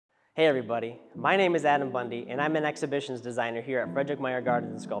Hey everybody, my name is Adam Bundy and I'm an exhibitions designer here at Meijer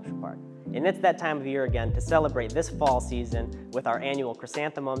Gardens and Sculpture Park. And it's that time of year again to celebrate this fall season with our annual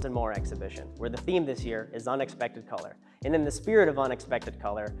Chrysanthemums More exhibition, where the theme this year is unexpected color. And in the spirit of unexpected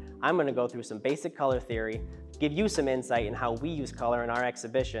color, I'm going to go through some basic color theory, give you some insight in how we use color in our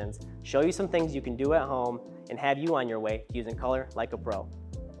exhibitions, show you some things you can do at home, and have you on your way to using color like a pro.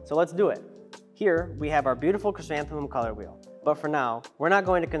 So let's do it. Here we have our beautiful chrysanthemum color wheel. But for now, we're not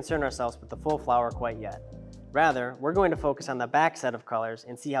going to concern ourselves with the full flower quite yet. Rather, we're going to focus on the back set of colors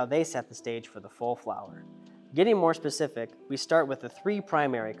and see how they set the stage for the full flower. Getting more specific, we start with the three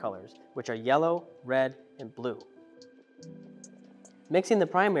primary colors, which are yellow, red, and blue. Mixing the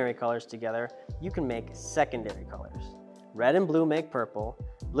primary colors together, you can make secondary colors. Red and blue make purple,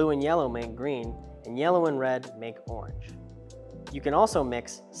 blue and yellow make green, and yellow and red make orange. You can also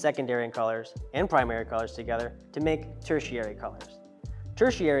mix secondary colors and primary colors together to make tertiary colors.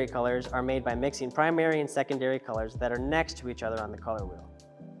 Tertiary colors are made by mixing primary and secondary colors that are next to each other on the color wheel.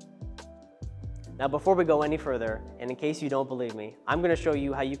 Now before we go any further, and in case you don't believe me, I'm going to show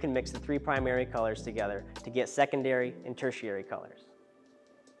you how you can mix the three primary colors together to get secondary and tertiary colors.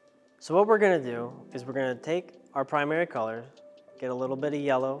 So what we're going to do is we're going to take our primary colors, get a little bit of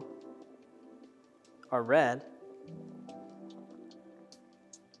yellow, our red,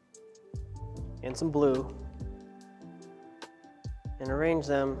 and some blue, and arrange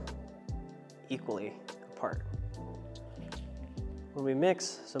them equally apart. When we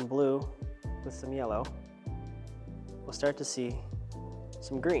mix some blue with some yellow, we'll start to see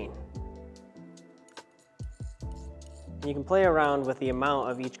some green. And you can play around with the amount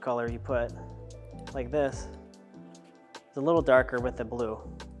of each color you put, like this. It's a little darker with the blue.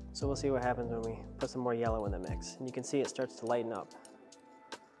 So we'll see what happens when we put some more yellow in the mix. And you can see it starts to lighten up.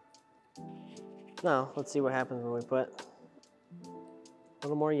 Now, let's see what happens when we put a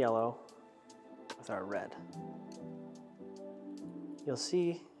little more yellow with our red. You'll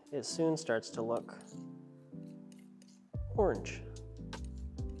see it soon starts to look orange.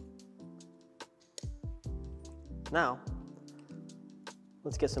 Now,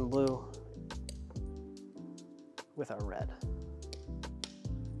 let's get some blue with our red.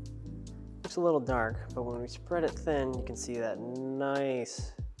 Looks a little dark, but when we spread it thin, you can see that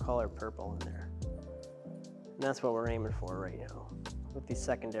nice color purple in there. And that's what we're aiming for right now with these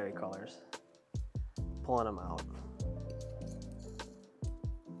secondary colors, pulling them out.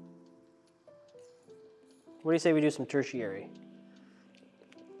 What do you say we do some tertiary?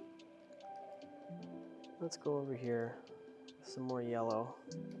 Let's go over here with some more yellow,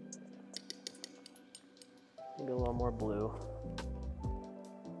 maybe a little more blue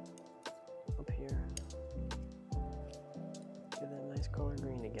up here. Give that nice color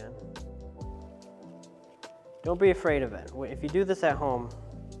green again. Don't be afraid of it. If you do this at home,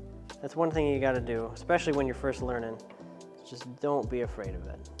 that's one thing you gotta do, especially when you're first learning. Just don't be afraid of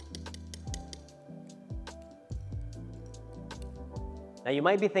it. Now you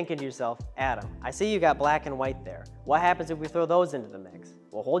might be thinking to yourself, Adam, I see you got black and white there. What happens if we throw those into the mix?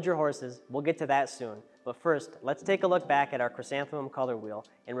 Well, hold your horses, we'll get to that soon. But first, let's take a look back at our chrysanthemum color wheel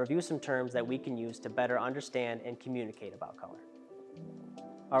and review some terms that we can use to better understand and communicate about color.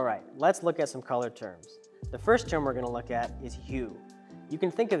 All right, let's look at some color terms. The first term we're going to look at is hue. You can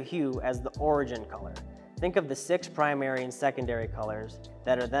think of hue as the origin color. Think of the 6 primary and secondary colors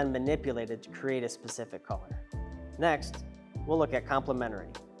that are then manipulated to create a specific color. Next, we'll look at complementary.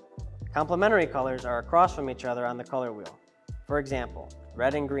 Complementary colors are across from each other on the color wheel. For example,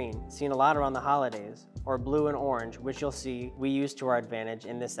 red and green, seen a lot around the holidays, or blue and orange, which you'll see we use to our advantage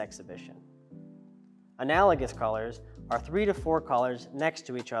in this exhibition. Analogous colors are 3 to 4 colors next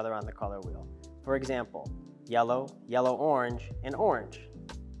to each other on the color wheel. For example, yellow, yellow-orange, and orange.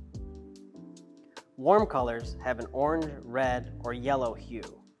 Warm colors have an orange, red, or yellow hue.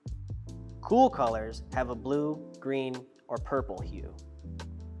 Cool colors have a blue, green, or purple hue.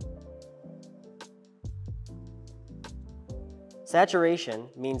 Saturation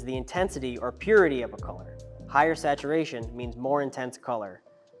means the intensity or purity of a color. Higher saturation means more intense color.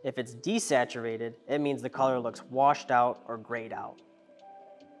 If it's desaturated, it means the color looks washed out or grayed out.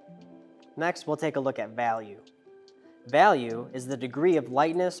 Next, we'll take a look at value. Value is the degree of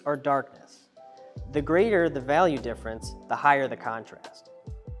lightness or darkness. The greater the value difference, the higher the contrast.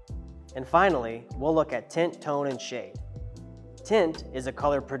 And finally, we'll look at tint, tone, and shade. Tint is a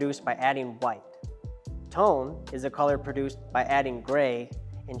color produced by adding white. Tone is a color produced by adding gray,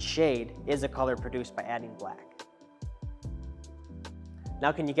 and shade is a color produced by adding black.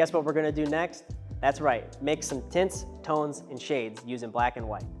 Now can you guess what we're going to do next? That's right, make some tints, tones, and shades using black and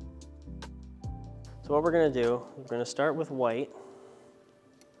white. So what we're going to do, we're going to start with white.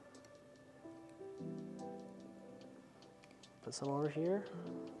 Put some over here,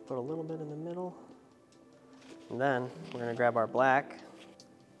 put a little bit in the middle, and then we're gonna grab our black,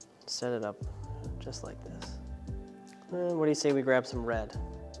 set it up just like this. And what do you say we grab some red?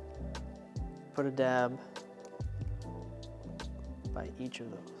 Put a dab by each of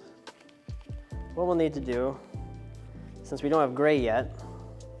those. What we'll need to do, since we don't have gray yet,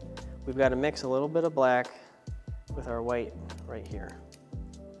 we've got to mix a little bit of black with our white right here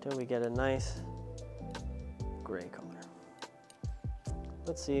until we get a nice gray color.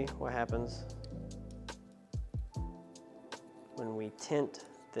 Let's see what happens when we tint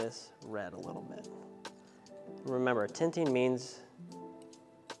this red a little bit. Remember, tinting means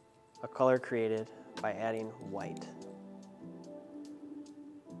a color created by adding white.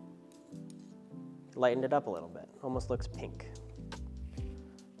 Lightened it up a little bit, almost looks pink.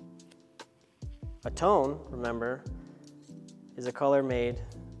 A tone, remember, is a color made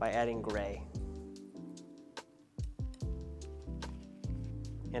by adding gray.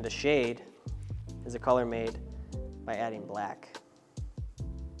 And a shade is a color made by adding black.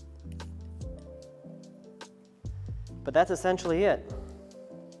 But that's essentially it.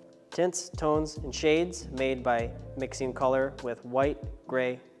 Tints, tones, and shades made by mixing color with white,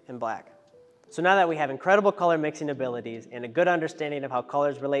 gray, and black. So now that we have incredible color mixing abilities and a good understanding of how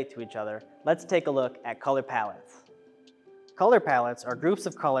colors relate to each other, let's take a look at color palettes. Color palettes are groups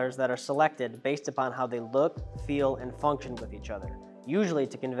of colors that are selected based upon how they look, feel, and function with each other, usually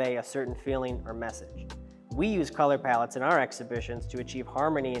to convey a certain feeling or message. We use color palettes in our exhibitions to achieve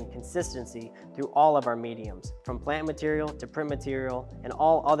harmony and consistency through all of our mediums, from plant material to print material and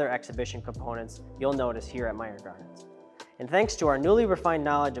all other exhibition components you'll notice here at Meijer Gardens. And thanks to our newly refined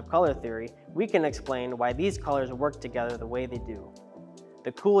knowledge of color theory, we can explain why these colors work together the way they do.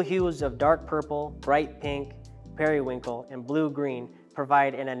 The cool hues of dark purple, bright pink, periwinkle, and blue-green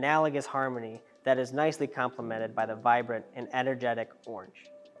provide an analogous harmony that is nicely complemented by the vibrant and energetic orange.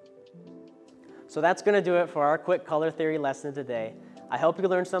 So that's going to do it for our quick color theory lesson today. I hope you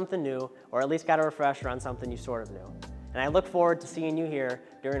learned something new, or at least got a refresher on something you sort of knew. And I look forward to seeing you here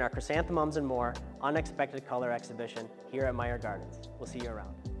during our Chrysanthemums and More Unexpected Color exhibition here at Meijer Gardens. We'll see you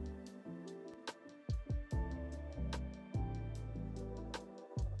around.